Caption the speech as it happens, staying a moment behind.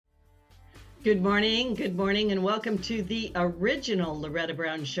Good morning, and welcome to the original Loretta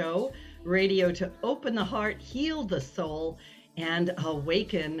Brown Show, radio to open the heart, heal the soul, and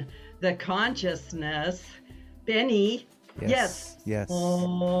awaken the consciousness. Benny, yes. Yes.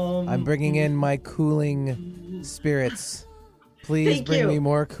 I'm bringing in my cooling spirits. Please Thank bring you. me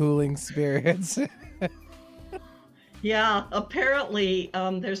more cooling spirits. Yeah, apparently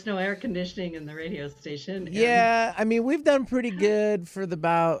there's no air conditioning in the radio station. Yeah, I mean, we've done pretty good for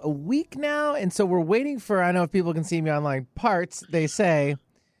about a week now, and so we're waiting for, I know if people can see me online, parts. They say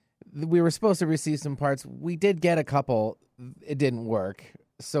we were supposed to receive some parts. We did get a couple. It didn't work,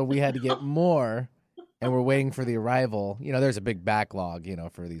 so we had to get more, and we're waiting for the arrival. You know, there's a big backlog,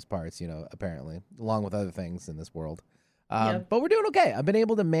 for these parts, apparently, along with other things in this world. Yep. But we're doing okay. I've been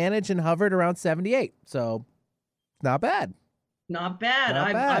able to manage and hovered around 78, so not bad. Not bad. Not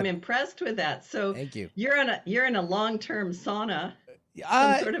I'm bad. impressed with that. So Thank you. you're in a long-term sauna,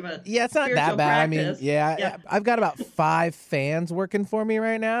 some sort of a Yeah, it's not that spiritual bad. practice. I mean, I've got about 5 fans working for me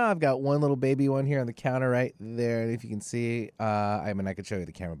right now. I've got one little baby one here on the counter right there. And if you can see, I mean, I could show you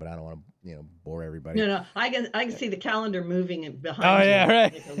the camera, but I don't want to, bore everybody. No, I can see the calendar moving behind Oh, you. yeah,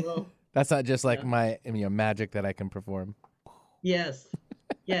 right. Like a little, That's not just like my magic that I can perform. yes,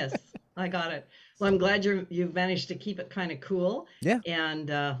 I got it. Well, I'm glad you've managed to keep it kind of cool. Yeah. And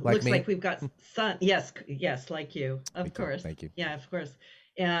Like looks me? like we've got sun. Yes, like you, of Cool. course. Thank you. Yeah, of course.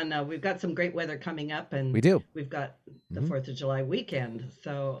 And we've got some great weather coming up, and We do. We've got the 4th of July weekend,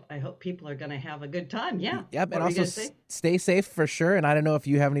 so I hope people are going to have a good time. Yeah. Yep, What and were you also gonna say? stay safe for sure. And I don't know if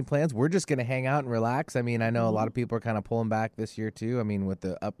you have any plans. We're just going to hang out and relax. I mean, I know a lot of people are kind of pulling back this year too. I mean, with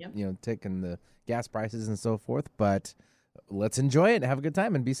the up, Yep. tick and the gas prices and so forth. But let's enjoy it and have a good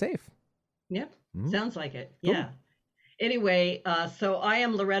time and be safe. Yep. Mhm. Sounds like it. Cool. Yeah. Anyway, so I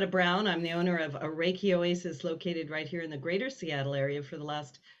am Loretta Brown. I'm the owner of a Reiki Oasis located right here in the greater Seattle area for the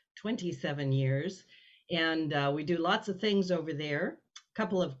last 27 years. And we do lots of things over there. A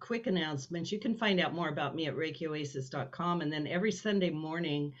couple of quick announcements. You can find out more about me at ReikiOasis.com. And then every Sunday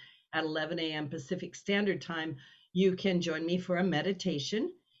morning at 11 a.m. Pacific Standard Time, you can join me for a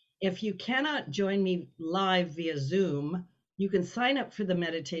meditation. If you cannot join me live via Zoom, you can sign up for the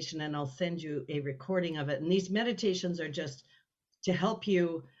meditation and I'll send you a recording of it. And these meditations are just to help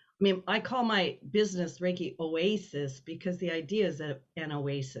you. I mean, I call my business Reiki Oasis because the idea is an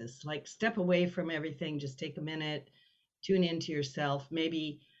oasis. Like, step away from everything, just take a minute, tune into yourself,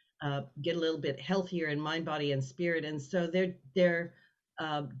 maybe get a little bit healthier in mind, body, and spirit. And so they're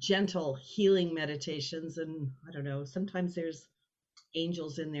gentle healing meditations. And I don't know, sometimes there's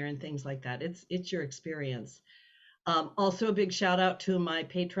angels in there and things like that. It's your experience. Also, a big shout out to my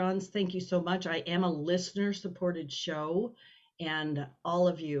patrons. Thank you so much. I am a listener supported show, and all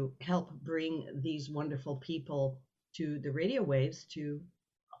of you help bring these wonderful people to the radio waves to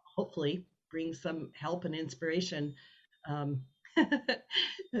hopefully bring some help and inspiration um,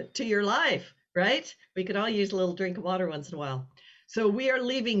 to your life, right? We could all use a little drink of water once in a while. So we are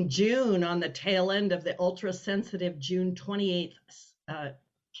leaving June on the tail end of the ultra sensitive June 28th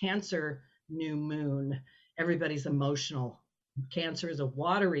Cancer new moon. Everybody's emotional. Cancer is a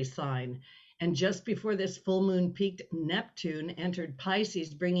watery sign. And just before this full moon peaked, Neptune entered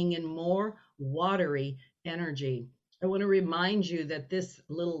Pisces, bringing in more watery energy. I want to remind you that this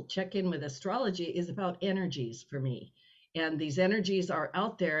little check-in with astrology is about energies for me. And these energies are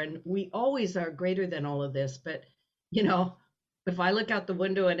out there, and we always are greater than all of this. But, if I look out the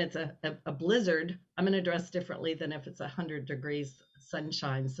window and it's a blizzard, I'm going to dress differently than if it's 100 degrees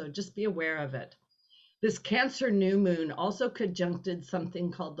sunshine. So just be aware of it. This Cancer new moon also conjuncted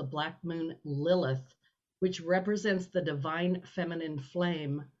something called the Black Moon Lilith, which represents the divine feminine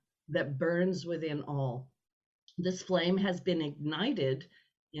flame that burns within all. This flame has been ignited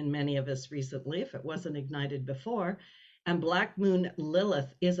in many of us recently, if it wasn't ignited before. And Black Moon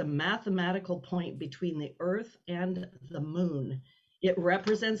Lilith is a mathematical point between the earth and the moon. It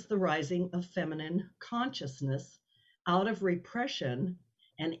represents the rising of feminine consciousness out of repression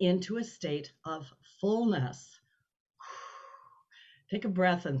and into a state of fullness. Take a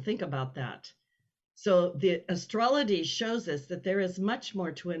breath and think about that. So the astrology shows us that there is much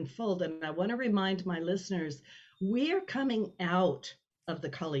more to unfold. And I want to remind my listeners, we are coming out of the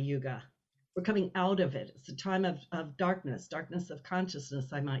Kali Yuga. We're coming out of it. It's a time of darkness of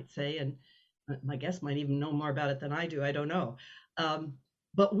consciousness, I might say. And my guest might even know more about it than I do. I don't know.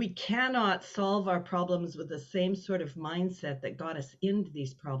 But we cannot solve our problems with the same sort of mindset that got us into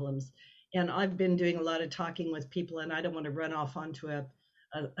these problems. And I've been doing a lot of talking with people, and I don't want to run off onto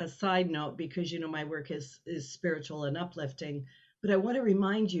a side note because, my work is spiritual and uplifting. But I want to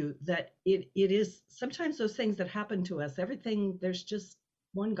remind you that it is sometimes those things that happen to us, everything, there's just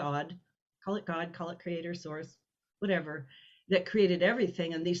one God, call it God, call it creator, source, whatever, that created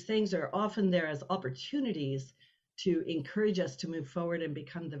everything. And these things are often there as opportunities to encourage us to move forward and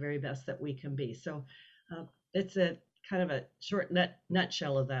become the very best that we can be. So it's a kind of a short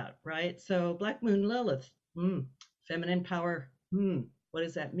nutshell of that, right? So Black Moon Lilith, feminine power, what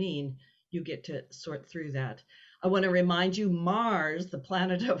does that mean? You get to sort through that. I want to remind you, Mars, the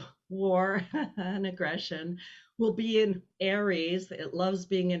planet of war and aggression, will be in Aries. It loves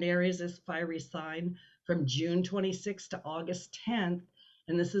being in Aries, this fiery sign, from June 26th to August 10th.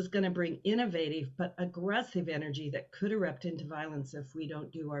 And this is going to bring innovative but aggressive energy that could erupt into violence if we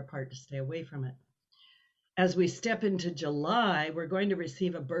don't do our part to stay away from it. As we step into July, we're going to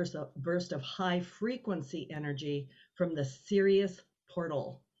receive a burst of high frequency energy from the Sirius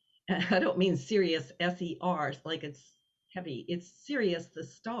portal. And I don't mean Sirius, S-E-R, like it's heavy. It's Sirius, the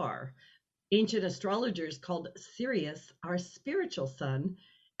star. Ancient astrologers called Sirius our spiritual sun,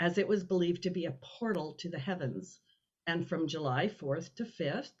 as it was believed to be a portal to the heavens. And from July 4th to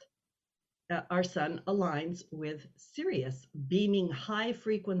 5th, our sun aligns with Sirius, beaming high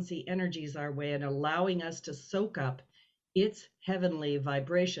frequency energies our way and allowing us to soak up its heavenly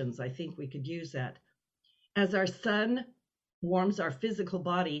vibrations. I think we could use that. As our sun warms our physical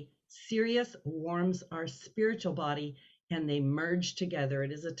body, Sirius warms our spiritual body, and they merge together.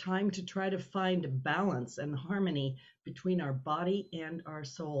 It is a time to try to find balance and harmony between our body and our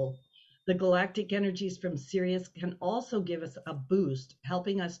soul. The galactic energies from Sirius can also give us a boost,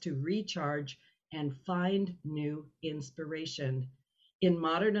 helping us to recharge and find new inspiration. In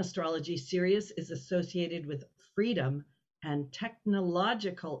modern astrology, Sirius is associated with freedom and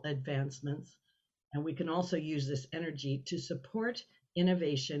technological advancements, and we can also use this energy to support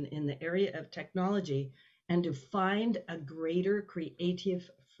innovation in the area of technology and to find a greater creative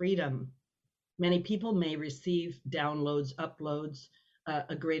freedom. Many people may receive downloads, uploads,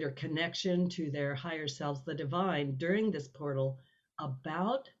 a greater connection to their higher selves, the divine, during this portal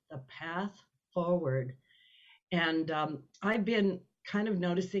about the path forward. And I've been kind of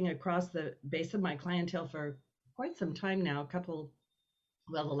noticing across the base of my clientele for quite some time now,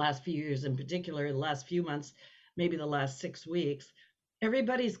 the last few years in particular, the last few months, maybe the last 6 weeks,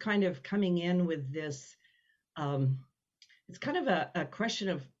 everybody's kind of coming in with this, it's kind of a question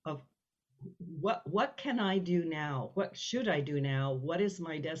of what can I do now? What should I do now? What is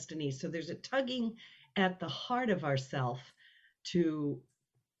my destiny? So there's a tugging at the heart of ourself to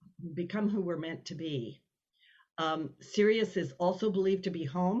become who we're meant to be. Sirius is also believed to be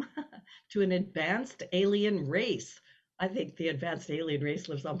home to an advanced alien race. I think the advanced alien race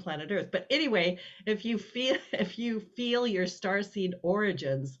lives on planet Earth. But anyway, if you feel your starseed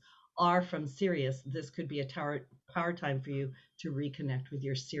origins are from Sirius, this could be a power time for you to reconnect with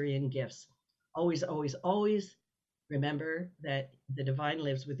your Sirian gifts. Always, always, always remember that the divine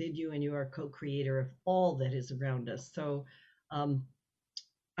lives within you and you are co-creator of all that is around us. So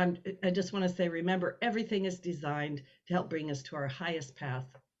I just want to say, remember, everything is designed to help bring us to our highest path,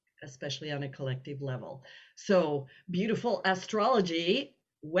 especially on a collective level. So beautiful astrology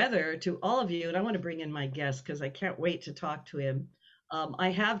weather to all of you. And I want to bring in my guest because I can't wait to talk to him.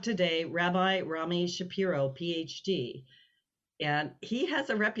 I have today Rabbi Rami Shapiro, PhD. And he has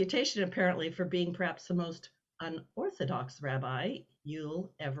a reputation, apparently, for being perhaps the most unorthodox rabbi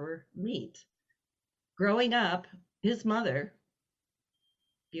you'll ever meet. Growing up, his mother,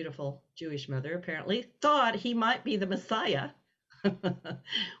 beautiful Jewish mother, apparently, thought he might be the Messiah,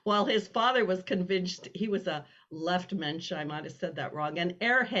 while his father was convinced he was a left mensch, I might have said that wrong, an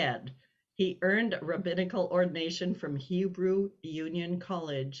airhead. He earned rabbinical ordination from Hebrew Union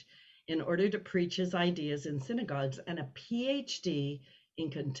College in order to preach his ideas in synagogues, and a PhD in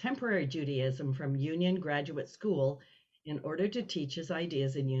contemporary Judaism from Union Graduate School in order to teach his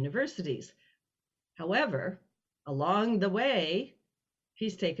ideas in universities. However, along the way,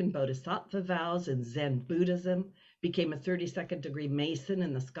 he's taken bodhisattva vows in Zen Buddhism, became a 32nd degree Mason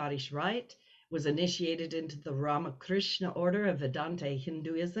in the Scottish Rite, was initiated into the Ramakrishna order of Vedanta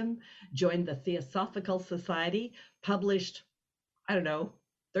Hinduism, joined the Theosophical Society, published,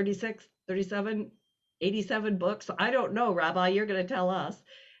 36, 37, 87 books. I don't know, Rabbi, you're going to tell us.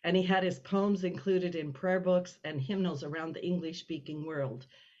 And he had his poems included in prayer books and hymnals around the English-speaking world.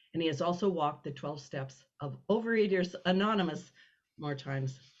 And he has also walked the 12 steps of Overeaters Anonymous more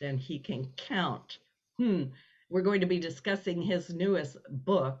times than he can count. We're going to be discussing his newest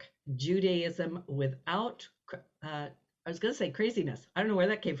book, Judaism Without, I was going to say craziness. I don't know where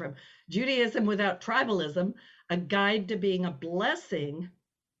that came from. Judaism Without Tribalism, a guide to being a blessing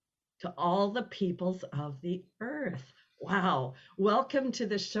to all the peoples of the earth. Wow. Welcome to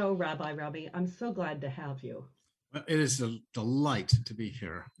the show, Rabbi Rami. I'm so glad to have you. Well, it is a delight to be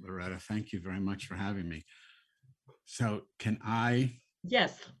here, Loretta. Thank you very much for having me. So, can I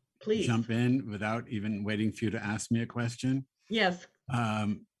Yes, please. jump in without even waiting for you to ask me a question? Yes.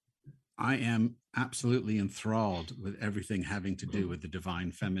 Um, I am absolutely enthralled with everything having to do with the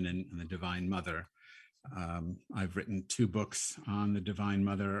divine feminine and the divine mother. I've written 2 books on the divine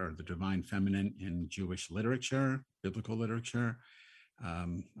mother or the divine feminine in Jewish literature, biblical literature.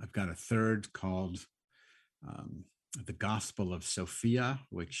 I've got a third called um, The Gospel of Sophia,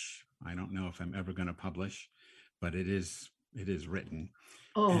 which I don't know if I'm ever going to publish, but it is written.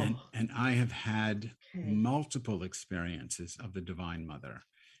 Oh, And I have had okay. multiple experiences of the Divine Mother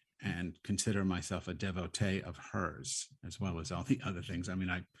and consider myself a devotee of hers, as well as all the other things. I mean,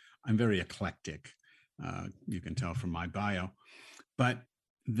 I'm very eclectic. You can tell from my bio. But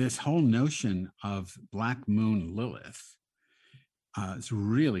this whole notion of Black Moon Lilith is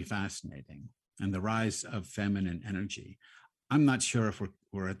really fascinating, and the rise of feminine energy. I'm not sure if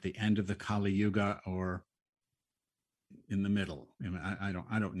we're at the end of the Kali Yuga or in the middle. I mean,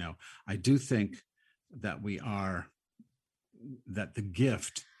 I don't know. I do think that that the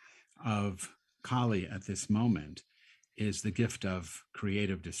gift of Kali at this moment is the gift of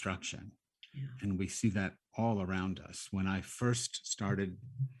creative destruction. Yeah. And we see that all around us. When I first started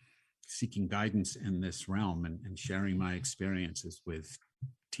seeking guidance in this realm and sharing my experiences with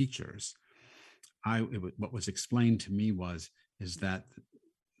teachers, what was explained to me is that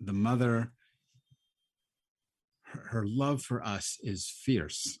the mother, her love for us is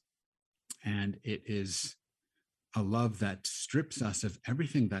fierce, and it is a love that strips us of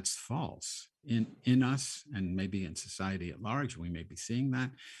everything that's false in us, and maybe in society at large. We may be seeing that,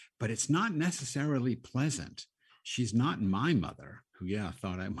 but it's not necessarily pleasant. She's not my mother, who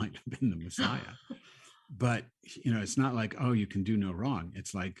thought I might have been the Messiah. But it's not like, oh, you can do no wrong.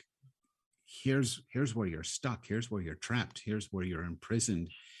 It's like, here's where you're stuck, here's where you're trapped, here's where you're imprisoned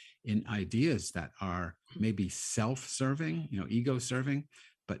in ideas that are maybe self-serving, ego-serving,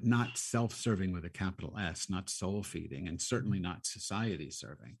 but not self-serving with a capital S, not soul-feeding, and certainly not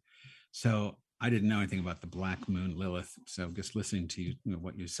society-serving. So I didn't know anything about the Black Moon Lilith. So just listening to you,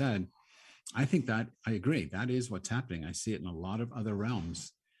 what you said, I think that I agree. That is what's happening. I see it in a lot of other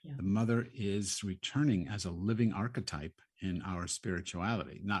realms. Yeah. The mother is returning as a living archetype in our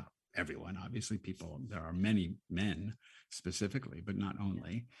spirituality. Not everyone, obviously. There are many men specifically, but not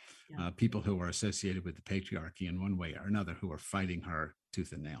only. Yeah. People who are associated with the patriarchy in one way or another, who are fighting her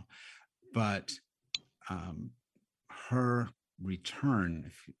tooth and nail. But her return,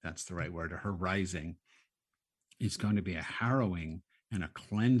 if that's the right word, or her rising, is going to be a harrowing and a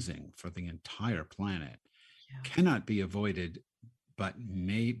cleansing for the entire planet. Yeah. Cannot be avoided, but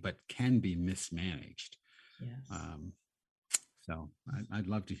can be mismanaged. Yes. So I'd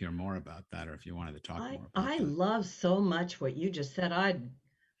love to hear more about that, or if you wanted to talk more about I that. love so much what you just said. I had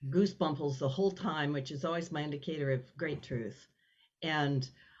goosebumples the whole time, which is always my indicator of great truth. And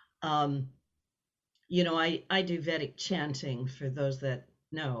I do Vedic chanting, for those that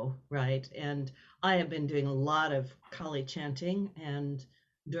know, right? And I have been doing a lot of Kali chanting and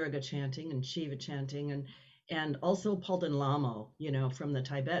Durga chanting and Shiva chanting, and also Palden Lamo, from the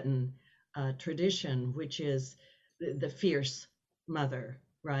Tibetan tradition, which is the fierce mother,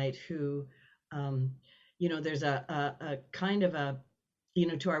 right? Who, there's a kind of a,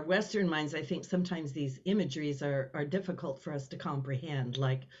 to our Western minds, I think sometimes these imageries are difficult for us to comprehend.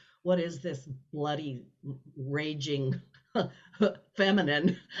 Like, what is this bloody, raging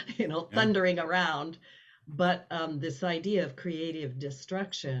feminine, thundering around? But this idea of creative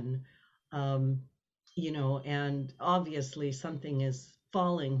destruction, and obviously something is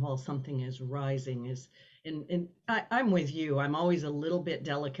falling while something is rising. And I'm with you. I'm always a little bit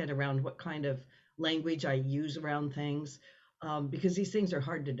delicate around what kind of language I use around things, because these things are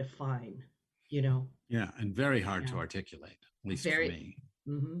hard to define. Yeah, and very hard to articulate, at least for me.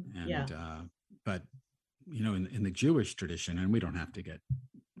 Mm-hmm. And but in the Jewish tradition, and we don't have to get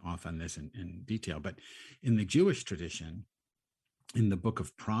off on this in detail, but in the Jewish tradition, in the book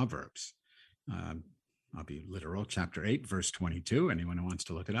of Proverbs, I'll be literal, chapter 8, verse 22, anyone who wants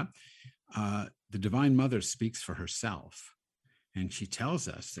to look it up, the Divine Mother speaks for herself. And she tells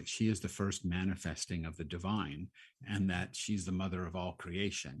us that she is the first manifesting of the divine, and that she's the mother of all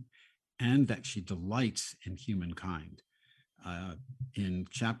creation, and that she delights in humankind. In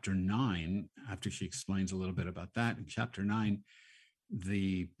chapter 9, after she explains a little bit about that, in chapter 9,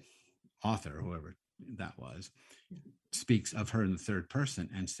 the author, whoever that was, speaks of her in the third person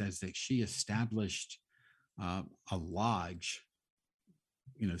and says that she established a lodge.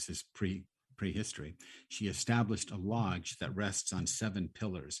 This is prehistory. She established a lodge that rests on 7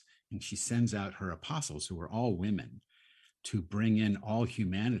 pillars and she sends out her apostles, who were all women, to bring in all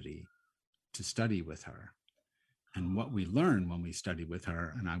humanity to study with her. And what we learn when we study with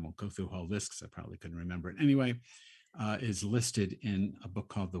her, and I won't go through whole lists because I probably couldn't remember it anyway, is listed in a book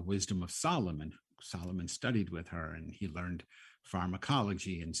called The Wisdom of Solomon. Solomon studied with her, and he learned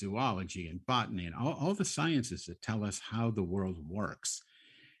pharmacology and zoology and botany and all the sciences that tell us how the world works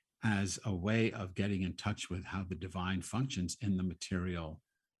as a way of getting in touch with how the divine functions in the material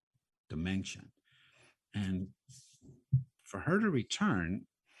dimension. And for her to return,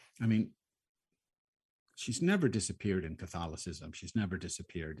 I mean, she's never disappeared in Catholicism. She's never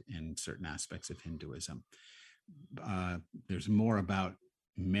disappeared in certain aspects of Hinduism. There's more about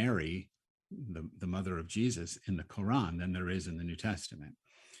Mary, the mother of Jesus, in the Quran than there is in the New Testament.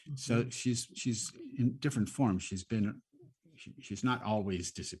 Mm-hmm. So she's in different forms. She's not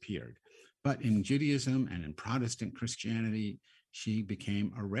always disappeared, but in Judaism and in Protestant Christianity, she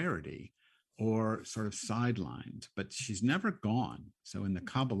became a rarity or sort of sidelined, but she's never gone. So in the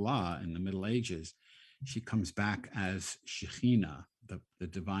Kabbalah in the Middle Ages, she comes back as Shekhinah, the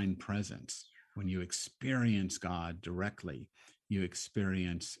divine presence. When you experience God directly, you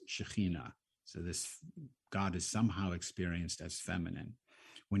experience Shekhinah. So this God is somehow experienced as feminine.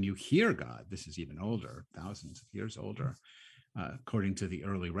 When you hear God, this is even older, thousands of years older, according to the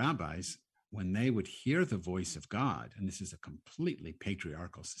early rabbis, when they would hear the voice of God, and this is a completely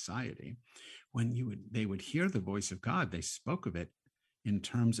patriarchal society, when they would hear the voice of God, they spoke of it in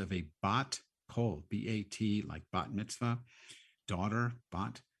terms of a bat kol, B-A-T, like bat mitzvah, daughter,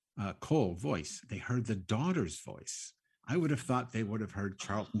 bat, kol, voice. They heard the daughter's voice. I would have thought they would have heard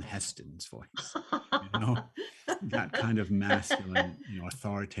Charlton Heston's voice, that kind of masculine,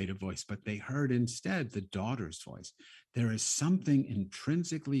 authoritative voice, but they heard instead the daughter's voice. There is something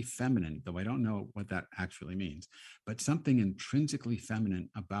intrinsically feminine, though I don't know what that actually means, but something intrinsically feminine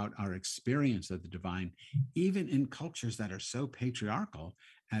about our experience of the divine, even in cultures that are so patriarchal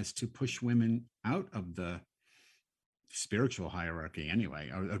as to push women out of the spiritual hierarchy anyway,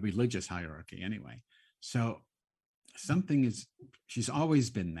 or a religious hierarchy anyway. So she's always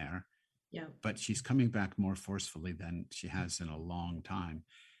been there, yeah, but she's coming back more forcefully than she has in a long time.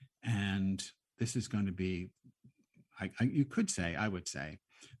 And this is going to be, I would say,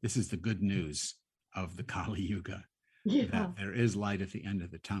 this is the good news of the Kali Yuga, that there is light at the end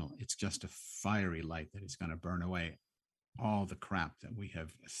of the tunnel. It's just a fiery light that is going to burn away all the crap that we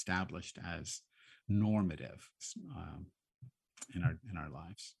have established as normative in our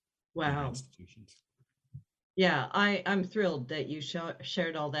lives. Wow. In our institutions. Yeah, I'm thrilled that you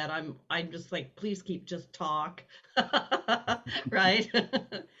shared all that. I'm just like, please keep just talk, right?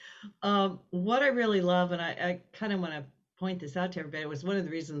 What I really love, and I kind of want to point this out to everybody, it was one of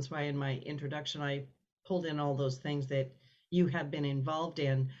the reasons why in my introduction I pulled in all those things that you have been involved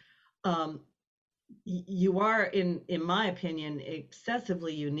in. You are, in my opinion,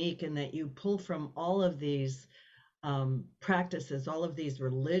 excessively unique in that you pull from all of these practices, all of these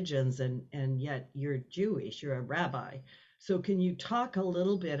religions, and yet you're Jewish, you're a rabbi. So can you talk a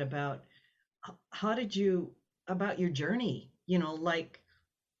little bit about about your journey?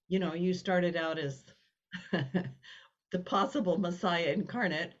 You started out as the possible Messiah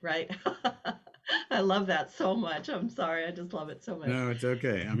incarnate, right? I love that so much. I'm sorry. I just love it so much. No, it's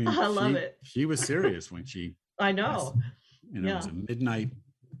okay. I mean, I love it. She was serious when she, I know. It was a midnight,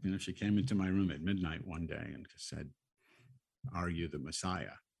 she came into my room at midnight one day and just said, "Are you the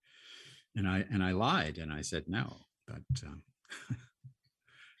Messiah?" And I lied and I said no, but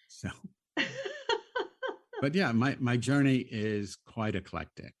so, but yeah, my journey is quite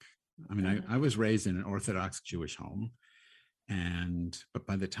eclectic. I mean, I was raised in an Orthodox Jewish home, but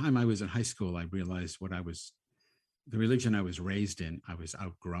by the time I was in high school, I realized the religion I was raised in, I was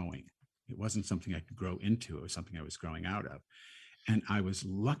outgrowing. It wasn't something I could grow into. It was something I was growing out of. And I was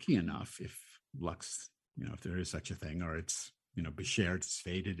lucky enough, if luck's, if there is such a thing, or it's, beshared, it's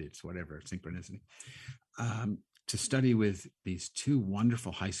fated, it's whatever, synchronicity, to study with these two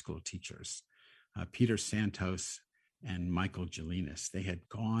wonderful high school teachers, Peter Santos and Michael Gelinas. They had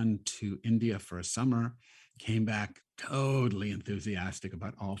gone to India for a summer, came back totally enthusiastic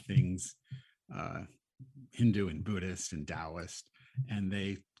about all things Hindu and Buddhist and Taoist, and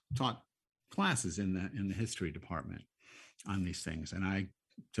they taught classes in the history department on these things. And I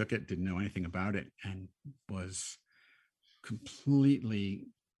took it, didn't know anything about it, and was completely,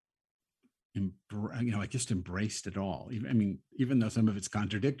 I just embraced it all. Even though some of it's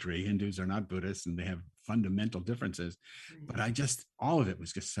contradictory, Hindus are not Buddhists and they have fundamental differences, but all of it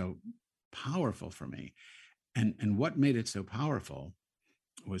was just so powerful for me. And what made it so powerful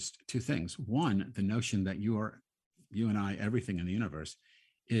was two things. One, the notion that you and I, everything in the universe,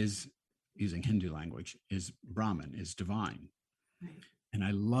 is, using Hindu language, is Brahman, is divine. Right. And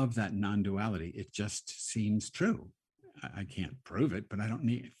I love that non-duality. It just seems true. I can't prove it, but I don't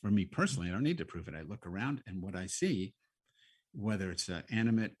need, for me personally, I don't need to prove it. I look around and what I see, whether it's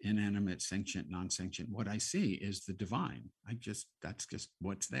animate, inanimate, sentient, non-sentient, what I see is the divine. That's just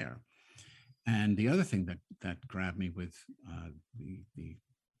what's there. And the other thing that grabbed me with the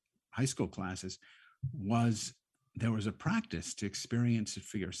high school classes was there was a practice to experience it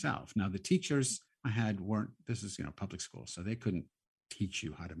for yourself. Now, the teachers I had weren't, this is, public school, so they couldn't teach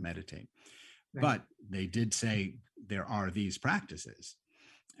you how to meditate. Right. But they did say there are these practices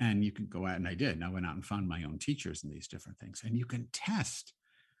and you can go out, and I did. And I went out and found my own teachers in these different things. And you can test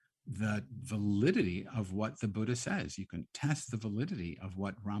the validity of what the Buddha says. You can test the validity of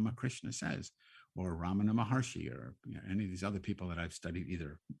what Ramakrishna says, or Ramana Maharshi, or any of these other people that I've studied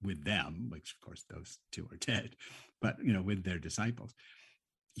either with them, which of course those two are dead, but with their disciples.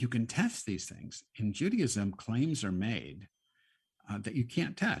 You can test these things. In Judaism, claims are made that you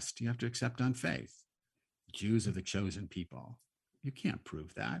can't test. You have to accept on faith. Jews are the chosen people. You can't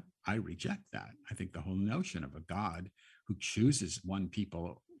prove that. I reject that. I think the whole notion of a God who chooses one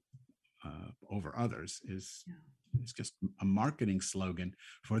people over others is just a marketing slogan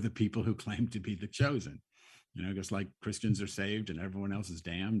for the people who claim to be the chosen. Just like Christians are saved and everyone else is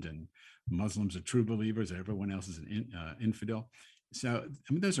damned, and Muslims are true believers, everyone else is an infidel. So,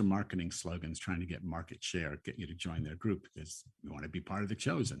 those are marketing slogans trying to get market share, get you to join their group because you want to be part of the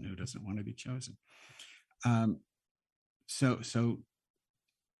chosen. Who doesn't want to be chosen? So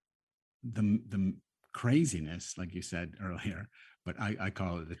the craziness, like you said earlier, but I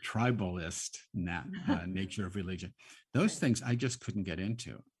call it the tribalist nature of religion. Those things I just couldn't get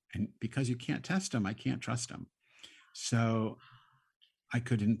into. And because you can't test them, I can't trust them. So I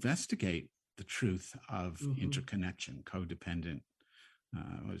could investigate the truth of interconnection, codependent,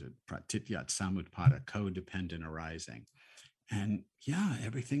 Pratityat Samutpada, codependent arising. And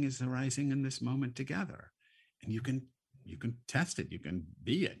everything is arising in this moment together. And you can test it, you can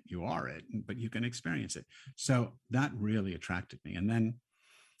be it, you are it, but you can experience it. So that really attracted me. And then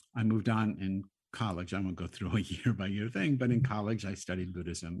I moved on in college. I won't go through a year by year thing, but in college I studied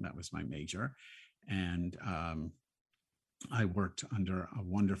Buddhism. That was my major. And I worked under a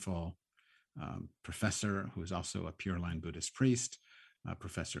wonderful professor who was also a Pure Land Buddhist priest,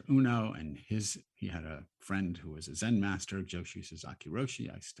 Professor Uno, and he had a friend who was a Zen master, Joshu Suzaki Roshi.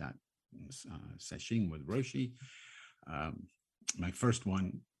 I sat sesshin with Roshi. My first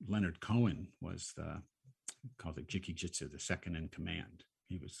one, Leonard Cohen, was called it Jiki Jitsu, the second in command.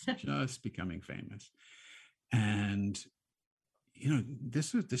 He was just becoming famous. And,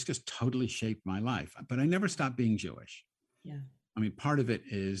 this just totally shaped my life, but I never stopped being Jewish. Yeah. Part of it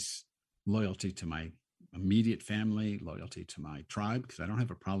is loyalty to my immediate family, loyalty to my tribe, because I don't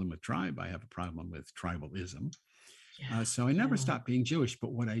have a problem with tribe. I have a problem with tribalism. Yeah. So I never stopped being Jewish.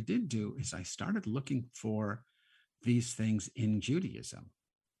 But what I did do is I started looking for these things in Judaism,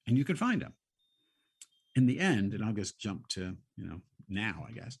 and you can find them. In the end, and I'll just jump to, now,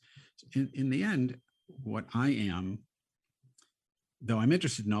 I guess, in the end, what I am, though I'm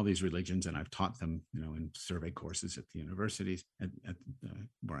interested in all these religions and I've taught them, in survey courses at the universities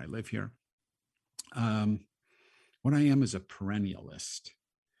where I live here, what I am is a perennialist.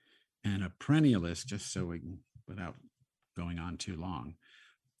 And a perennialist, just so we can, without going on too long,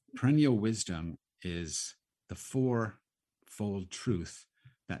 perennial wisdom is the fourfold truth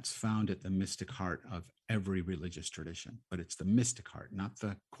that's found at the mystic heart of every religious tradition, but it's the mystic heart, not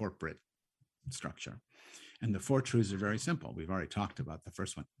the corporate structure. And the four truths are very simple. We've already talked about the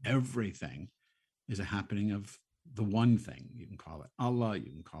first one. Everything is a happening of the one thing. You can call it Allah,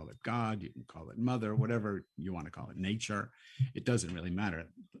 you can call it God, you can call it Mother, whatever you want to call it, nature. It doesn't really matter.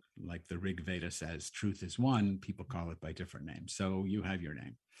 Like the Rig Veda says, truth is one, people call it by different names. So you have your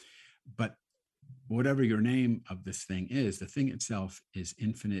name. But whatever your name of this thing is, the thing itself is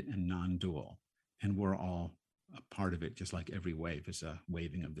infinite and non-dual. And we're all a part of it, just like every wave is a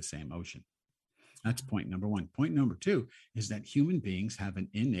waving of the same ocean. That's point number one. Point number two is that human beings have an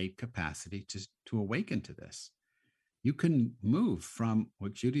innate capacity to awaken to this. You can move from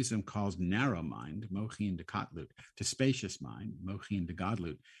what Judaism calls narrow mind, mochi and dekatlut, to spacious mind, mochi and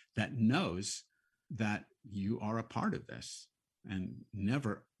degadlut, that knows that you are a part of this and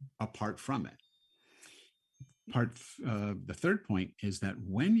never apart from it. The third point is that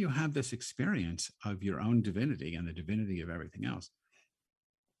when you have this experience of your own divinity and the divinity of everything else,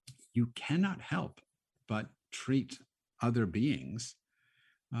 you cannot help but treat other beings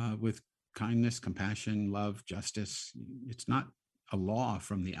with kindness, compassion, love, justice. It's not a law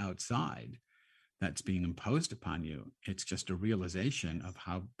from the outside that's being imposed upon you. It's just a realization of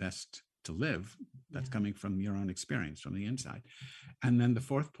how best to live that's coming from your own experience from the inside. And then the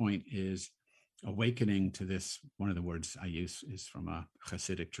fourth point is awakening to this. One of the words I use is from a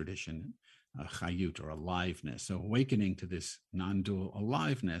Hasidic tradition, chayut, or aliveness. So awakening to this non-dual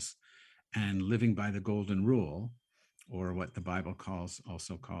aliveness and living by the golden rule, or what the Bible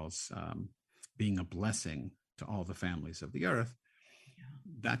also calls being a blessing to all the families of the earth.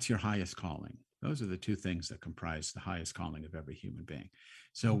 That's your highest calling. Those are the two things that comprise the highest calling of every human being.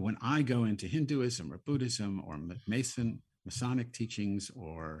 So when I go into Hinduism or Buddhism or Masonic teachings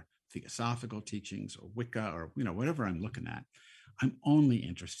or Theosophical teachings or Wicca or whatever I'm looking at, I'm only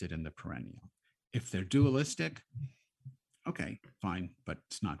interested in the perennial. If they're dualistic, okay, fine, but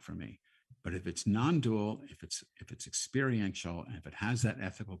it's not for me. But if it's non-dual, if it's experiential, and if it has that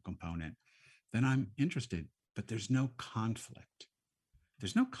ethical component, then I'm interested. But there's no conflict.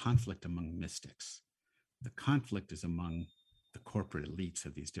 There's no conflict among mystics. The conflict is among the corporate elites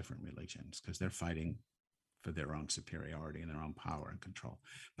of these different religions, because they're fighting for their own superiority and their own power and control.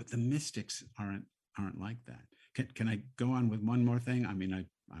 But the mystics aren't like that. Can I go on with one more thing? I mean,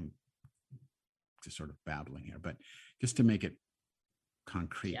 I'm just sort of babbling here, but just to make it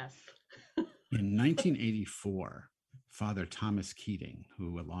concrete. Yes. In 1984, Father Thomas Keating,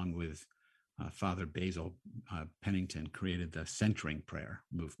 who along with Father Basil Pennington created the centering prayer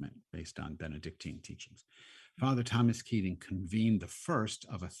movement based on Benedictine teachings. Father Thomas Keating convened the first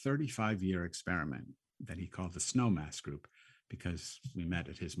of a 35-year experiment that he called the Snowmass Group, because we met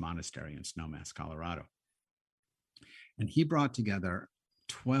at his monastery in Snowmass, Colorado. And he brought together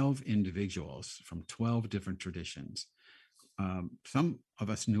 12 individuals from 12 different traditions. Some of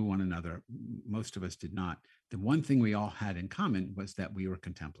us knew one another. Most of us did not. The one thing we all had in common was that we were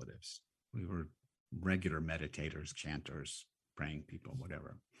contemplatives. We were regular meditators, chanters, praying people,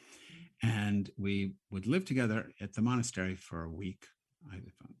 whatever. And we would live together at the monastery for a week.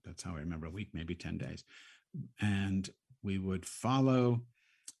 That's how I remember, a week, maybe 10 days. And we would follow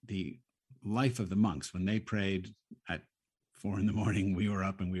the life of the monks. When they prayed at 4 a.m, we were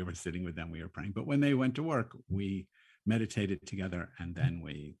up and we were sitting with them, we were praying. But when they went to work, we meditated together, and then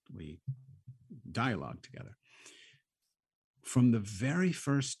we dialogued together. From the very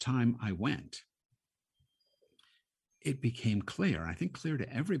first time I went, it became clear, I think clear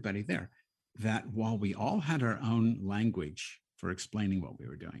to everybody there, that while we all had our own language for explaining what we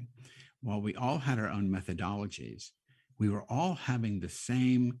were doing, while we all had our own methodologies, we were all having the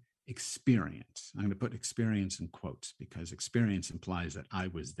same experience. I'm going to put experience in quotes because experience implies that I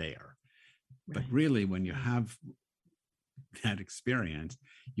was there. Right. But really, when you have that experience,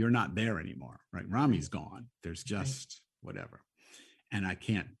 you're not there anymore, right? Rami's gone. There's just whatever. And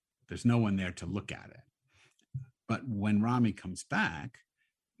there's no one there to look at it. But when Rami comes back,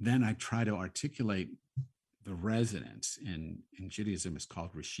 then I try to articulate the resonance. In Judaism, it's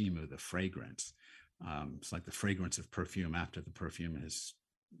called rishimu, the fragrance. It's like the fragrance of perfume after the perfume is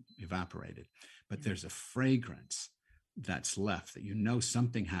evaporated. But there's a fragrance that's left, that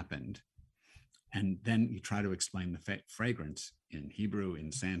something happened. And then you try to explain the fragrance in Hebrew, in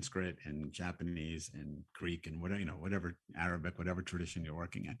Sanskrit, in Japanese, in Greek, and whatever Arabic, whatever tradition you're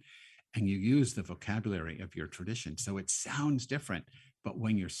working in. And you use the vocabulary of your tradition. So it sounds different. But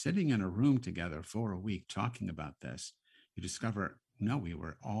when you're sitting in a room together for a week talking about this, you discover, no, we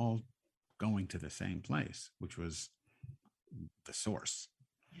were all going to the same place, which was the source.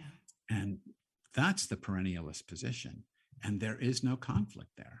 Yeah. And that's the perennialist position. And there is no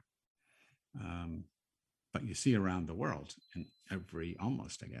conflict there. But you see around the world, in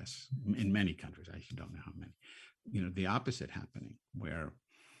almost, I guess, in many countries, I don't know how many, the opposite happening, where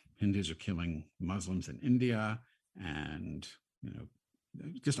Hindus are killing Muslims in India, and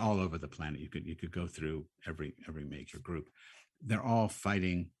just all over the planet. You could go through every major group. They're all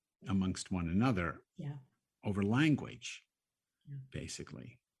fighting amongst one another over language,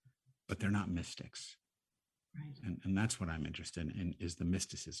 basically, but they're not mystics. Right. And that's what I'm interested in, is the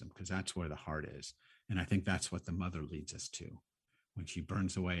mysticism, because that's where the heart is. And I think that's what the mother leads us to. When she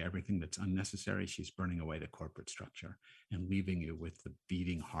burns away everything that's unnecessary, she's burning away the corporate structure and leaving you with the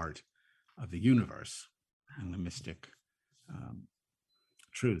beating heart of the universe and the mystic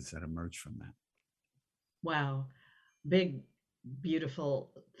truths that emerge from that. Wow. Big,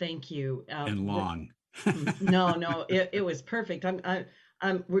 beautiful. Thank you. And long. No, it was perfect.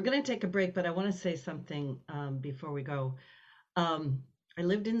 We're going to take a break, but I want to say something before we go. I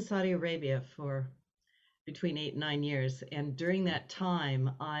lived in Saudi Arabia for between 8 and 9 years, and during that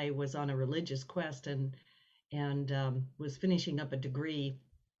time, I was on a religious quest and was finishing up a degree,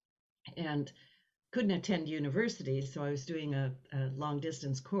 and couldn't attend university, so I was doing a long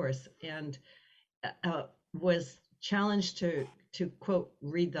distance course. And was challenged to quote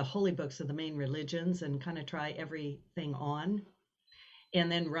read the holy books of the main religions and kind of try everything on,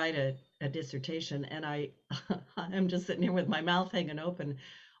 and then write a dissertation. And I'm just sitting here with my mouth hanging open.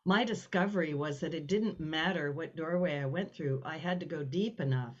 My discovery was that it didn't matter what doorway I went through. I had to go deep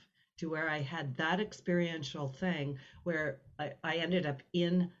enough to where I had that experiential thing where I ended up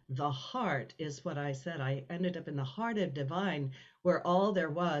in the heart, is what I said. I ended up in the heart of divine, where all there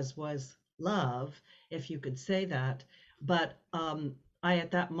was love, if you could say that. But I,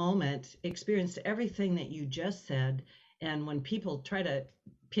 at that moment, experienced everything that you just said. And when people try to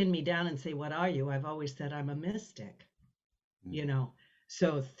pin me down and say, "What are you?" I've always said, "I'm a mystic," you know.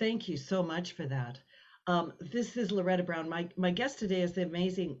 So thank you so much for that. This is Loretta Brown. My guest today is the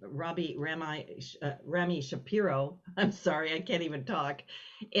amazing Rami Shapiro. I'm sorry, I can't even talk.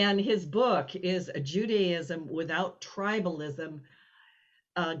 And his book is Judaism Without Tribalism,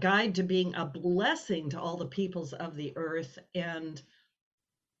 a guide to being a blessing to all the peoples of the earth. And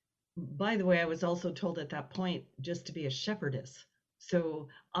by the way, I was also told at that point just to be a shepherdess. So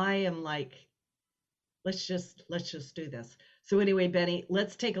I am like, let's just do this. So anyway, Benny,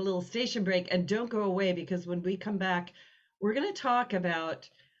 let's take a little station break, and don't go away, because when we come back, we're going to talk about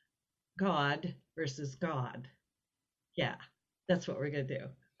God versus God. Yeah, that's what we're going to do.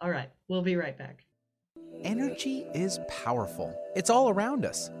 All right, we'll be right back. Energy is powerful. It's all around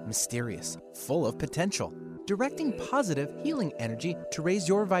us, mysterious, full of potential. Directing positive, healing energy to raise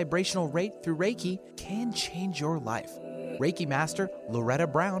your vibrational rate through Reiki can change your life. Reiki Master Loretta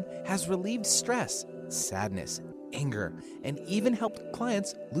Brown has relieved stress, sadness, anger, and even helped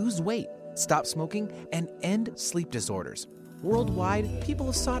clients lose weight, stop smoking, and end sleep disorders. Worldwide, people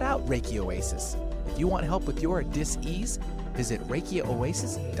have sought out Reiki Oasis. If you want help with your dis-ease, visit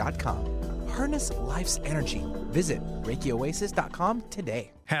ReikiOasis.com. Harness life's energy. Visit ReikiOasis.com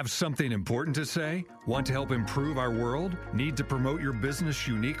today. Have something important to say? Want to help improve our world? Need to promote your business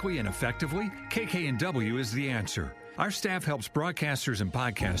uniquely and effectively? KKNW is the answer. Our staff helps broadcasters and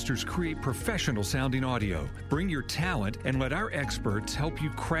podcasters create professional-sounding audio. Bring your talent and let our experts help you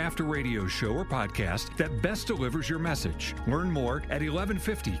craft a radio show or podcast that best delivers your message. Learn more at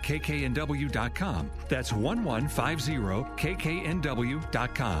 1150kknw.com. That's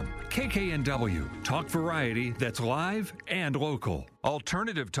 1150kknw.com. KKNW, talk variety that's live and local.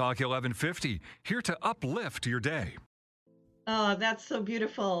 Alternative Talk 1150, here to uplift your day. Oh, that's so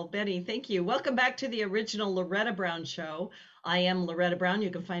beautiful, Betty. Thank you. Welcome back to the original Loretta Brown Show. I am Loretta Brown. You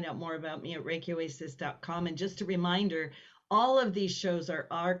can find out more about me at ReikiOasis.com. And just a reminder, all of these shows are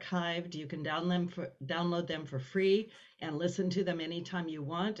archived. You can download them for free and listen to them anytime you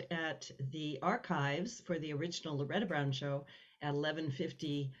want at the archives for the original Loretta Brown Show at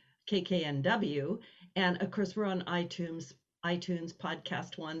 1150 KKNW. And of course, we're on iTunes,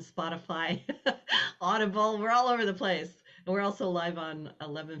 Podcast One, Spotify, Audible. We're all over the place. And we're also live on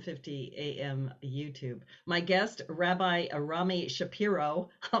 1150 AM YouTube. My guest, Rabbi Rami Shapiro.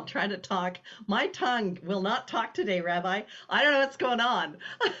 I'll try to talk. My tongue will not talk today, Rabbi. I don't know what's going on.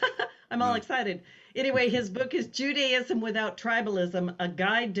 I'm all excited. Anyway, his book is Judaism Without Tribalism, a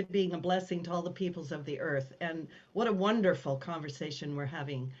guide to being a blessing to all the peoples of the earth. And what a wonderful conversation we're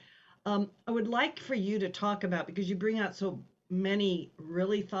having. I would like for you to talk about, because you bring out so many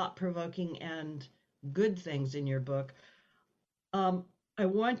really thought-provoking and good things in your book. I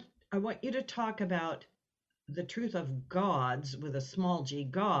want you to talk about the truth of gods with a small g,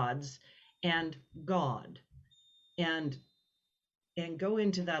 gods, and God, and go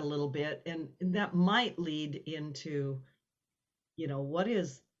into that a little bit, and that might lead into, what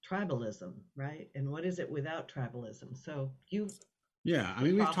is tribalism, right? And what is it without tribalism? So yeah, I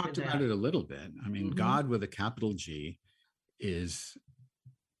mean, we've talked about it a little bit. I mean, Mhm. God with a capital G is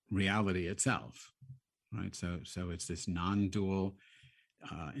reality itself. Right, so it's this non-dual,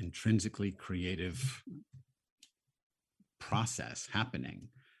 intrinsically creative process happening.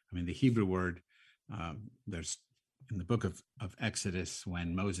 I mean, the Hebrew word, there's in the book of Exodus,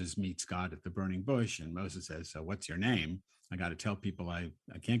 when Moses meets God at the burning bush, and Moses says, "So what's your name?" I got to tell people I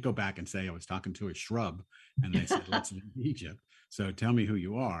can't go back and say I was talking to a shrub, and they said, "Let's leave Egypt. So tell me who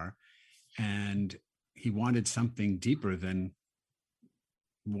you are." And he wanted something deeper than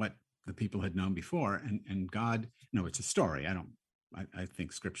what the people had known before, and God, it's a story. I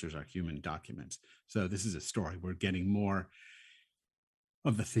think scriptures are human documents. So this is a story. We're getting more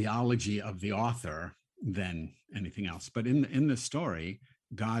of the theology of the author than anything else. But in the story,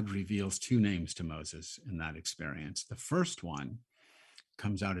 God reveals two names to Moses in that experience. The first one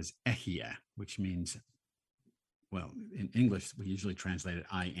comes out as Ehiyeh, which means, well, in English, we usually translate it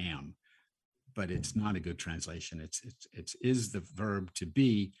I am, but it's not a good translation. It's is the verb to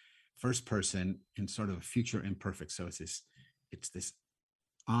be first person in sort of a future imperfect. So it's this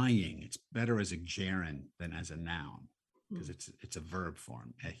eyeing. It's better as a gerund than as a noun because it's a verb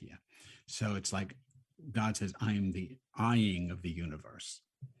form, ehia. So it's like God says, I am the eyeing of the universe.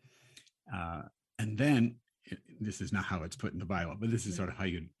 And then this is not how it's put in the Bible, but this is sort of how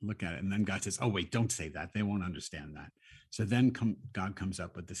you look at it. And then God says, oh, wait, don't say that. They won't understand that. So then God comes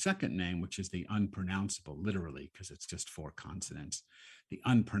up with the second name, which is the unpronounceable, literally, because it's just 4 consonants. The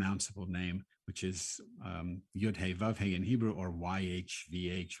unpronounceable name, which is Yud-He Vav-He in Hebrew, or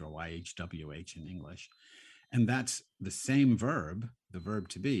YHVH or YHWH in English. And that's the same verb, the verb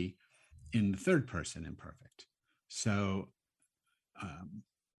to be, in the third person imperfect. So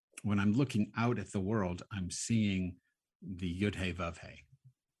when I'm looking out at the world, I'm seeing the Yud-He Vav-He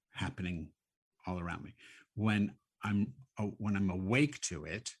happening all around me. When I'm awake to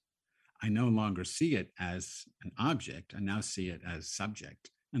it, I no longer see it as an object. I now see it as subject.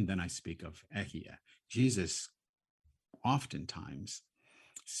 And then I speak of ehia. Jesus oftentimes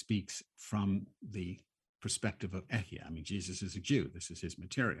speaks from the perspective of ehia. I mean, Jesus is a Jew. This is his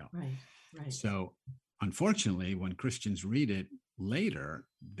material. Right. So unfortunately, when Christians read it later,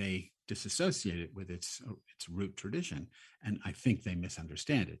 they disassociate it with its root tradition. And I think they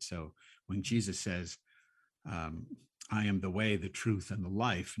misunderstand it. So when Jesus says, I am the way, the truth, and the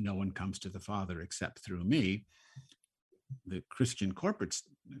life, no one comes to the Father except through me, the Christian corporate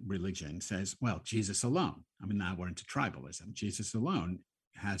religion says, well, Jesus alone. I mean, now we're into tribalism. Jesus alone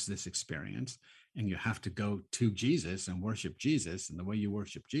has this experience, and you have to go to Jesus and worship Jesus. And the way you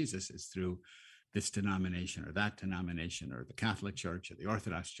worship Jesus is through this denomination or that denomination or the Catholic Church or the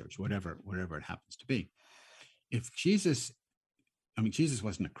Orthodox Church, whatever it happens to be. If Jesus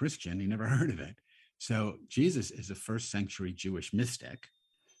wasn't a Christian, he never heard of it. So Jesus is a first century Jewish mystic.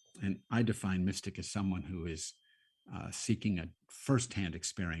 And I define mystic as someone who is seeking a firsthand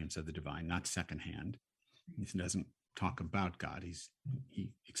experience of the divine, not secondhand. He doesn't talk about God.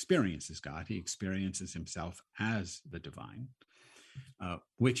 He experiences God. He experiences himself as the divine,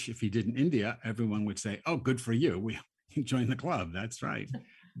 which if he did in India, everyone would say, oh, good for you. You joined the club. That's right.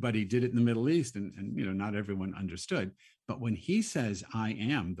 But he did it in the Middle East, and not everyone understood. But when he says, I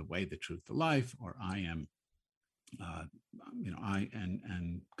am the way, the truth, the life, or I am, I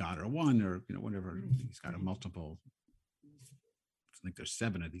and God are one, or, whatever, he's got a multiple, I think there's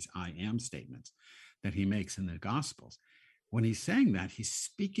 7 of these I am statements that he makes in the Gospels. When he's saying that, he's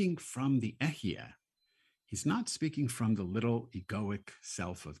speaking from the ehia. He's not speaking from the little egoic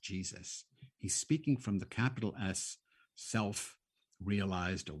self of Jesus. He's speaking from the capital S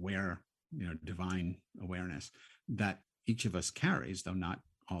self-realized, aware, divine awareness that each of us carries, though not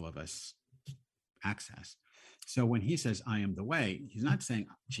all of us access. So when he says, I am the way, he's not saying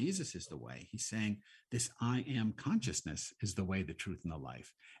Jesus is the way. He's saying this I am consciousness is the way, the truth, and the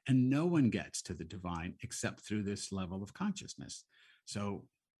life. And no one gets to the divine except through this level of consciousness. So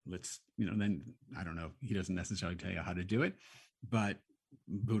let's, then I don't know, he doesn't necessarily tell you how to do it, but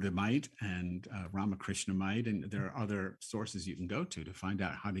Buddha might, and Ramakrishna might, and there are other sources you can go to find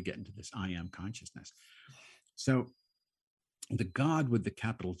out how to get into this I am consciousness. So the God with the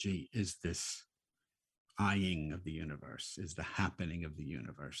capital G is this eyeing of the universe, is the happening of the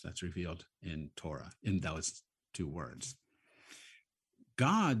universe that's revealed in Torah in those 2 words.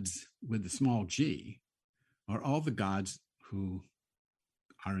 Gods with the small g are all the gods who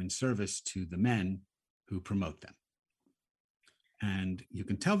are in service to the men who promote them. And you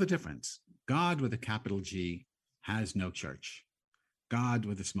can tell the difference. God with a capital G has no church. God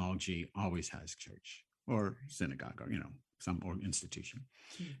with a small g always has church or synagogue or, some institution.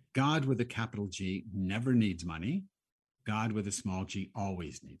 God with a capital G never needs money. God with a small g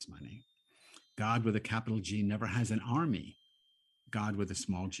always needs money. God with a capital G never has an army. God with a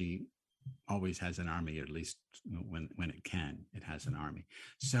small g always has an army, or at least when it can, it has an army.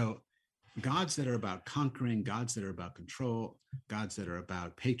 So gods that are about conquering, gods that are about control, gods that are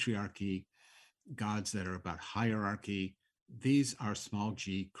about patriarchy, gods that are about hierarchy, these are small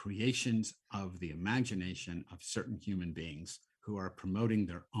g creations of the imagination of certain human beings who are promoting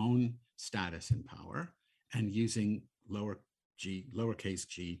their own status and power and using lowercase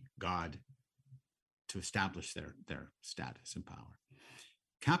g, God, to establish their status and power.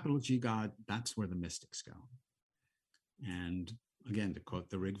 Capital G God, that's where the mystics go. And again, to quote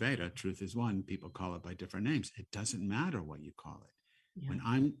the Rig Veda, truth is one. People call it by different names. It doesn't matter what you call it. Yeah.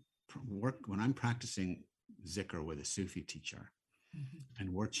 When I'm practicing zikr with a Sufi teacher,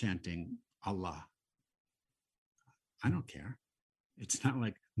 and we're chanting Allah, I don't care. It's not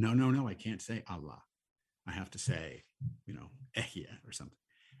like, no, I can't say Allah. I have to say, ehia or something.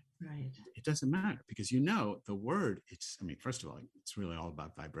 Right. It doesn't matter, because the word, first of all, it's really all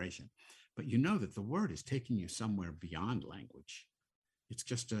about vibration, but that the word is taking you somewhere beyond language. It's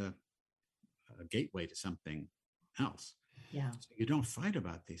just a gateway to something else. Yeah. So you don't fight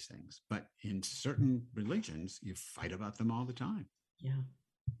about these things, but in certain religions, you fight about them all the time. Yeah.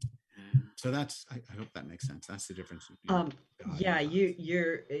 And so I hope that makes sense. That's the difference between God yeah, and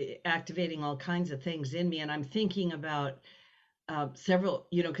you're activating all kinds of things in me, and I'm thinking about several,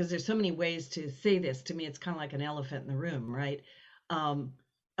 because there's so many ways to say this. To me, it's kind of like an elephant in the room, right? Um,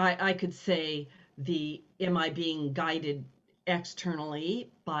 I could say am I being guided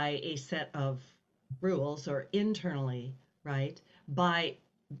externally by a set of rules, or internally, right? By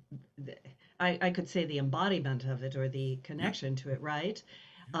I could say the embodiment of it, or the connection to it, right?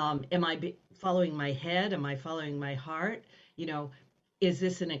 Am I following my head? Am I following my heart? You know, is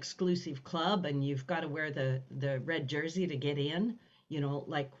this an exclusive club and you've got to wear the red jersey to get in?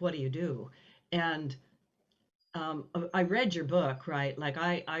 Like, what do you do? And I read your book, right? Like,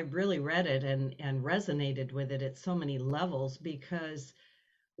 I really read it and resonated with it at so many levels, because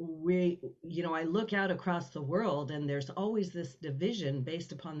I look out across the world and there's always this division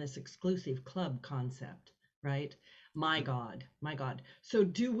based upon this exclusive club concept, right? My God, my God. So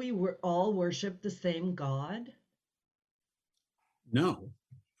do we all worship the same God? No,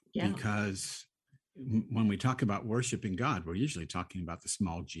 Yeah, because when we talk about worshiping God, we're usually talking about the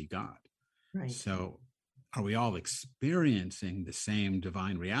small g God. right. So are we all experiencing the same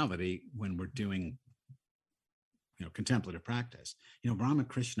divine reality when we're doing contemplative practice?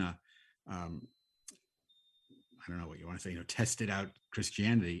 Ramakrishna, I don't know what you want to say, tested out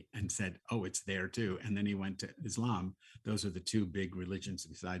Christianity and said, oh, it's there too. And then he went to Islam. Those are the two big religions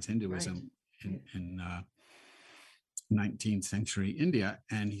besides Hinduism in 19th century India.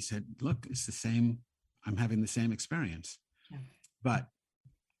 And he said, look, it's the same. I'm having the same experience. Yeah. But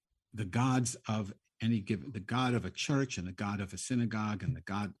the gods of the God of a church and the God of a synagogue and the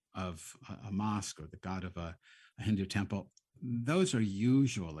God of a mosque or the God of a Hindu temple, those are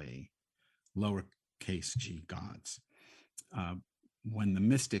usually lowercase g gods. When the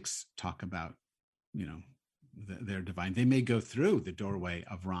mystics talk about, their divine, they may go through the doorway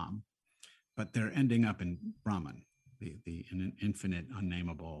of Ram, but they're ending up in Brahman, in an infinite,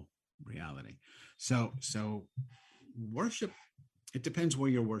 unnameable reality. So worship, it depends where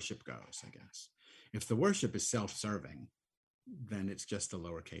your worship goes, I guess. If the worship is self-serving, then it's just a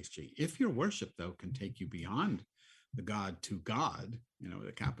lowercase g. If your worship, though, can take you beyond the God to God, with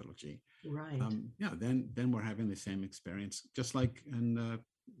a capital G, Right. Then we're having the same experience, just like in the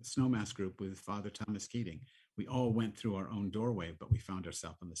Snowmass group with Father Thomas Keating. We all went through our own doorway, but we found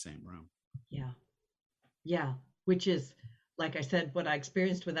ourselves in the same room. Yeah. Yeah. Which is, like I said, what I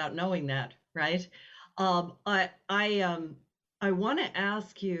experienced without knowing that, right? I want to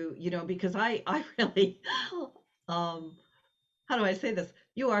ask you, because I really, how do I say this?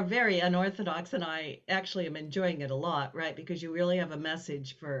 You are very unorthodox, and I actually am enjoying it a lot, right? Because you really have a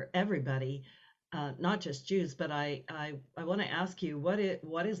message for everybody, not just Jews. But I want to ask you, what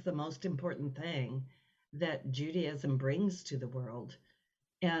is the most important thing that Judaism brings to the world,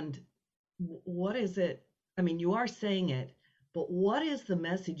 and what is it? I mean, you are saying it, but what is the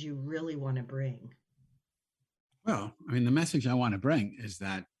message you really want to bring? Well, the message I want to bring is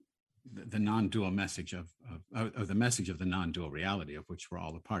that the non-dual message of the message of the non-dual reality of which we're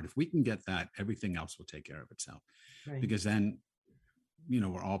all a part. If we can get that, everything else will take care of itself. Right. Because then,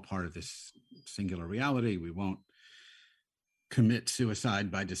 we're all part of this singular reality. We won't commit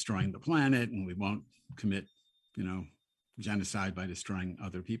suicide by destroying the planet, and we won't commit, genocide by destroying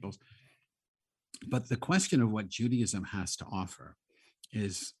other people's. But the question of what Judaism has to offer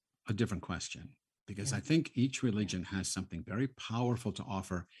is a different question, because I think each religion has something very powerful to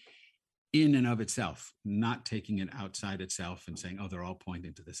offer in and of itself, not taking it outside itself and saying, oh, they're all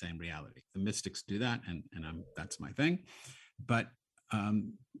pointing to the same reality. The mystics do that, and that's my thing. But,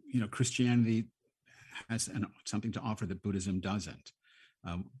 Christianity has something to offer that Buddhism doesn't.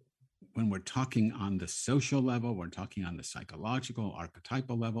 When we're talking on the social level, we're talking on the psychological,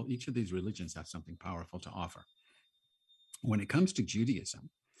 archetypal level, each of these religions have something powerful to offer. When it comes to Judaism,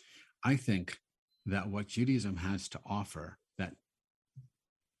 I think that what Judaism has to offer that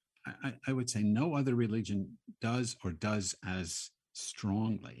I would say no other religion does as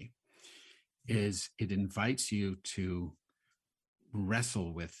strongly is it invites you to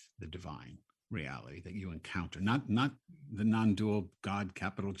wrestle with the divine reality that you encounter, not the non-dual God,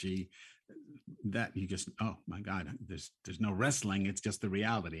 capital G, that you just, oh my God, there's no wrestling. It's just the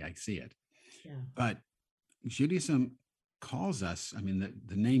reality. I see it. Yeah. But Judaism calls us,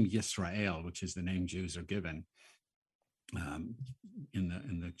 the name Yisrael, which is the name Jews are given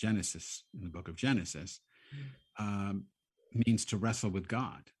in the Genesis, in the book of Genesis, means to wrestle with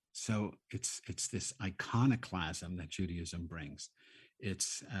God. So it's this iconoclasm that Judaism brings.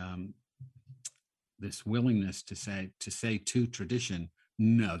 It's this willingness to say to tradition,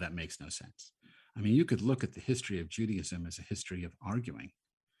 no, that makes no sense. I mean, you could look at the history of Judaism as a history of arguing,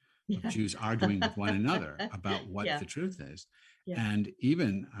 of Jews arguing with one another about what the truth is. And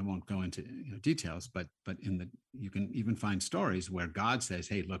even, I won't go into details, but you can even find stories where God says,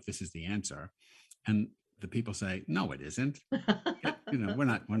 hey, look, this is the answer. And the people say, no, it isn't. We're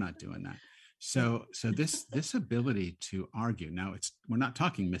not doing that. So this ability to argue, now we're not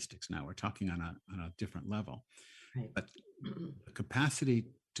talking mystics now, we're talking on a different level. Right. But the capacity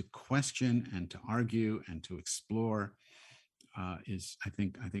to question and to argue and to explore is, I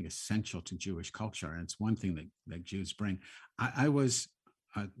think, essential to Jewish culture. And it's one thing that Jews bring. I was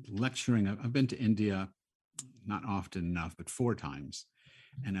lecturing, I've been to India, not often enough, but 4 times.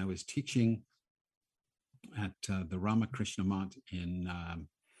 And I was teaching at the Ramakrishna Math in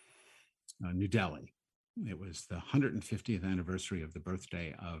New Delhi. It was the 150th anniversary of the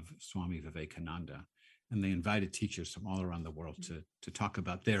birthday of Swami Vivekananda. And they invited teachers from all around the world to talk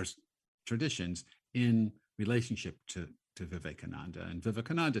about their traditions in relationship to Vivekananda. And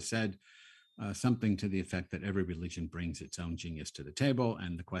Vivekananda said something to the effect that every religion brings its own genius to the table.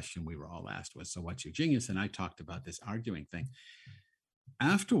 And the question we were all asked was, so what's your genius? And I talked about this arguing thing.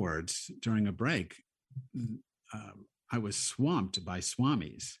 Afterwards, during a break, I was swamped by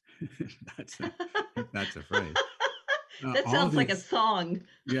swamis. That's a phrase. That sounds like a song.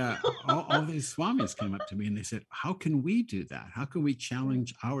 Yeah. All these swamis came up to me and they said, how can we do that? How can we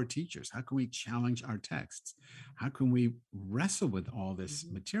challenge our teachers? How can we challenge our texts? How can we wrestle with all this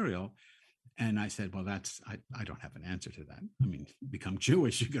material? And I said, well, I don't have an answer to that. I mean, become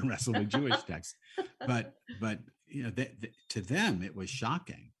Jewish, you can wrestle with Jewish texts. But to them, it was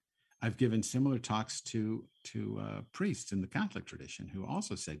shocking. I've given similar talks to priests in the Catholic tradition who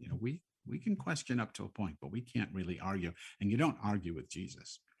also said, we can question up to a point, but we can't really argue. And you don't argue with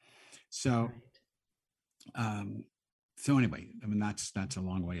Jesus. So, so anyway, I mean, that's a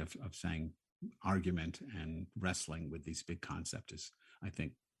long way of saying argument and wrestling with these big concepts is, I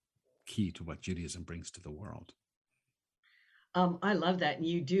think, key to what Judaism brings to the world. I love that. And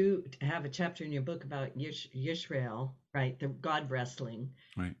you do have a chapter in your book about Yisrael, right? The God wrestling,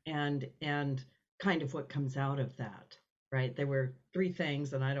 right? And kind of what comes out of that, right? There were 3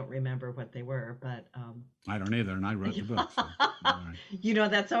 things, and I don't remember what they were, but I don't either, and I wrote the book. So,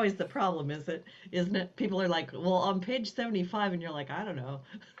 right. That's always the problem, isn't it? People are like, well, on page 75, and you're like, I don't know.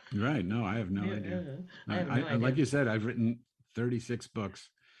 Right? No, I have no idea. I have no idea. Like you said, I've written 36 books.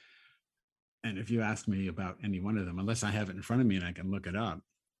 And if you ask me about any one of them, unless I have it in front of me and I can look it up,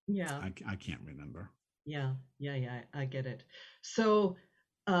 I can't remember. Yeah, I get it. So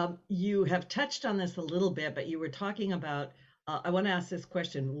you have touched on this a little bit, but you were talking about, I want to ask this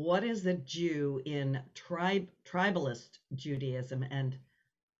question. What is a Jew in tribalist Judaism and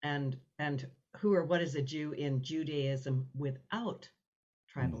what is a Jew in Judaism without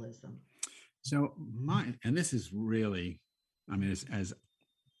tribalism? So and this is really, I mean, as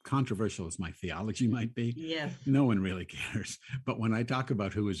controversial as my theology might be, yes, no one really cares. But when I talk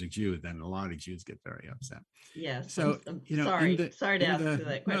about who is a Jew, then a lot of Jews get very upset. Yes. So I'm sorry to ask you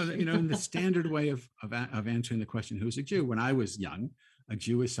that question. In the standard way of answering the question, who's a Jew? When I was young, a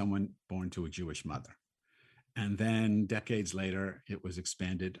Jew is someone born to a Jewish mother, and then decades later, it was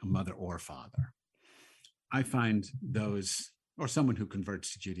expanded a mother or father. I find those, or someone who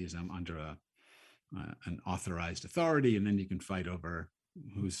converts to Judaism under an authorized authority, and then you can fight over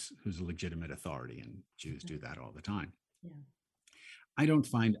who's a legitimate authority, and Jews do that all the time. Yeah. I don't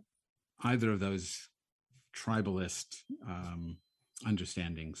find either of those tribalist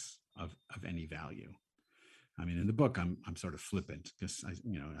understandings of any value. I mean, in the book, I'm sort of flippant because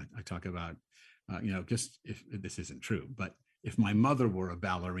I talk about just if this isn't true, but if my mother were a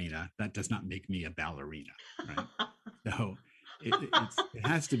ballerina, that does not make me a ballerina, right? So it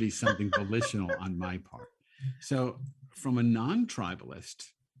has to be something volitional on my part. So from a non-tribalist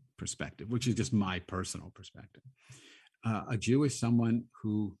perspective, which is just my personal perspective, a Jew is someone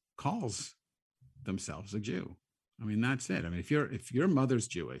who calls themselves a Jew. I mean, that's it. I mean, if your mother's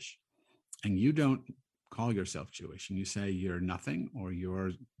Jewish and you don't call yourself Jewish and you say you're nothing or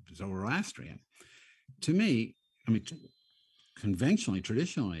you're Zoroastrian, to me, I mean, conventionally,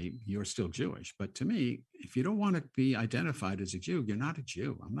 traditionally, you're still Jewish. But to me, if you don't want to be identified as a Jew, you're not a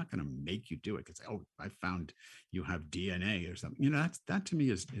Jew. I'm not going to make you do it because, I found you have DNA or something. That to me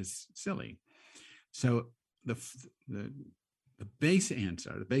is silly. So the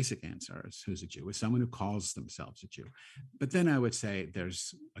the basic answer is who's a Jew is someone who calls themselves a Jew. But then I would say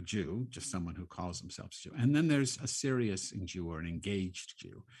there's a Jew, just someone who calls themselves a Jew. And then there's a serious Jew or an engaged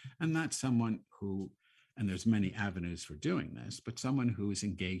Jew. And that's someone who, and there's many avenues for doing this, but someone who is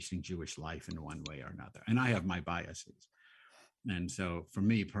engaged in Jewish life in one way or another. And I have my biases. And so for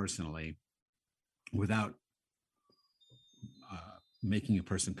me personally, without making a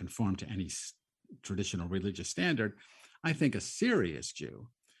person conform to any traditional religious standard, I think a serious Jew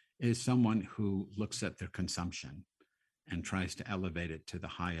is someone who looks at their consumption and tries to elevate it to the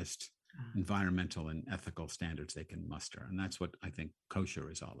highest environmental and ethical standards they can muster. And that's what I think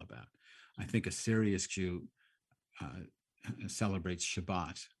kosher is all about. I think a serious Jew celebrates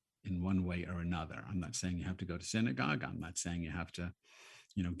Shabbat in one way or another. I'm not saying you have to go to synagogue. I'm not saying you have to,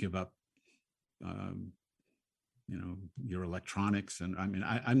 give up your electronics. And I mean,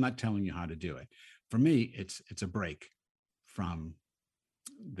 I'm not telling you how to do it. For me, it's a break from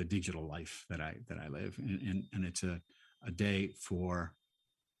the digital life that I live, and it's a day for,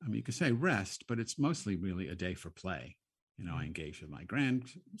 I mean, you could say rest, but it's mostly really a day for play. I engage with my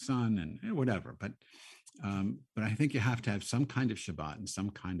grandson and whatever. But I think you have to have some kind of Shabbat and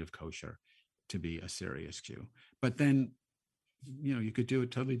some kind of kosher to be a serious Jew. But then, you could do it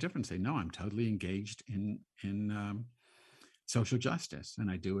totally different. Say, no, I'm totally engaged in social justice, and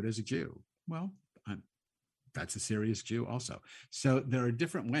I do it as a Jew. Well, that's a serious Jew also. So there are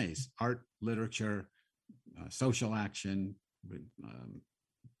different ways: art, literature, social action,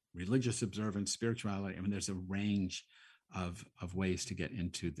 religious observance, spirituality. I mean, there's a range of ways to get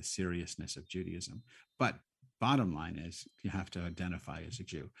into the seriousness of Judaism. But bottom line is, you have to identify as a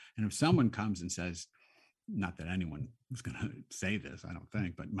Jew. And if someone comes and says, not that anyone is going to say this, I don't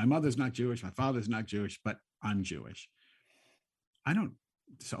think, but my mother's not Jewish, my father's not Jewish, but I'm Jewish.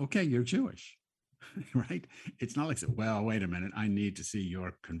 So, okay, you're Jewish, right? It's not like, well, wait a minute, I need to see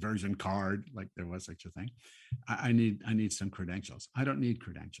your conversion card, like there was such a thing. I need some credentials. I don't need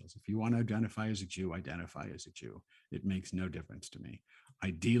credentials. If you want to identify as a Jew, identify as a Jew. It makes no difference to me.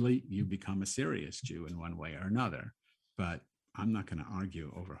 Ideally, you become a serious Jew in one way or another, but I'm not going to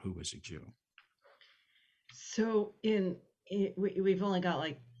argue over who is a Jew. So we've only got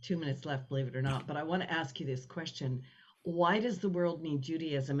like 2 minutes left, believe it or not, but I want to ask you this question. Why does the world need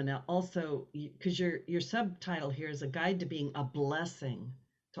Judaism? And also, because your subtitle here is a guide to being a blessing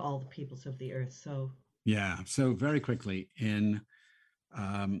to all the peoples of the earth. So yeah. So very quickly, in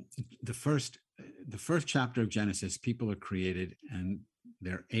the first chapter of Genesis, people are created and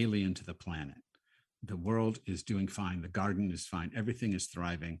they're alien to the planet. The world is doing fine. The garden is fine. Everything is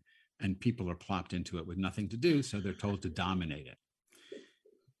thriving. And people are plopped into it with nothing to do, so they're told to dominate it.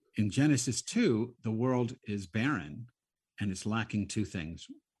 In Genesis 2, the world is barren, and it's lacking two things: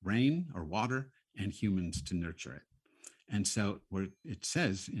 rain or water, and humans to nurture it. And so it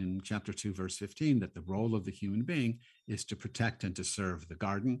says in chapter 2, verse 15, that the role of the human being is to protect and to serve the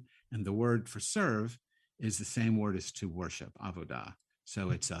garden. And the word for serve is the same word as to worship, avodah.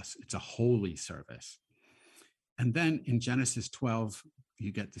 So it's a holy service. And then in Genesis 12,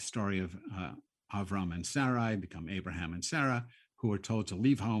 you get the story of Avram and Sarai become Abraham and Sarah, who are told to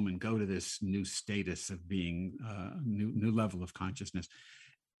leave home and go to this new status of being, new level of consciousness.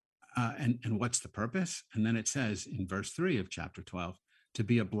 And what's the purpose? And then it says in verse 3 of chapter 12, to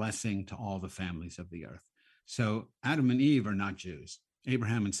be a blessing to all the families of the earth. So Adam and Eve are not Jews.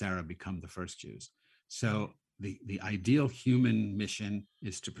 Abraham and Sarah become the first Jews. So the ideal human mission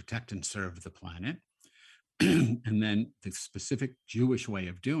is to protect and serve the planet. And then the specific Jewish way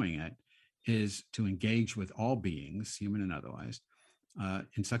of doing it is to engage with all beings, human and otherwise,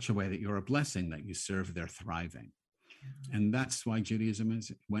 in such a way that you're a blessing, that you serve their thriving. And that's why Judaism,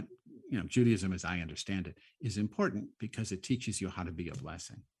 as I understand it, is important, because it teaches you how to be a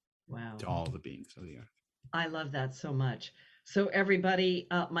blessing to all the beings of the earth. I love that so much. So everybody,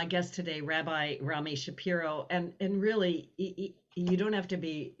 my guest today, Rabbi Rami Shapiro, and really, you don't have to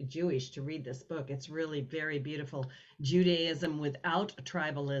be Jewish to read this book. It's really very beautiful. Judaism Without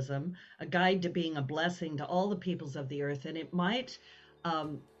Tribalism, a guide to being a blessing to all the peoples of the earth. And it might,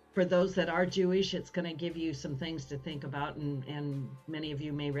 for those that are Jewish, it's going to give you some things to think about, and many of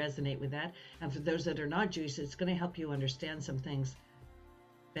you may resonate with that. And for those that are not Jewish, it's going to help you understand some things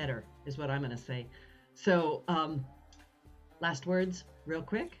better, is what I'm going to say. So, last words, real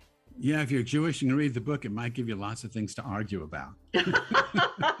quick. Yeah, if you're Jewish and you read the book, it might give you lots of things to argue about.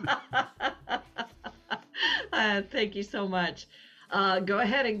 Thank you so much. Go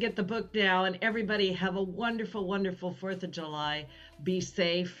ahead and get the book now, and everybody have a wonderful, wonderful 4th of July. Be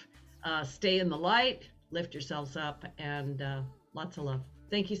safe, stay in the light, lift yourselves up, and lots of love.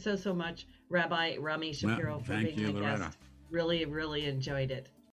 Thank you so much, Rabbi Rami Shapiro, for being my guest. Really, really enjoyed it.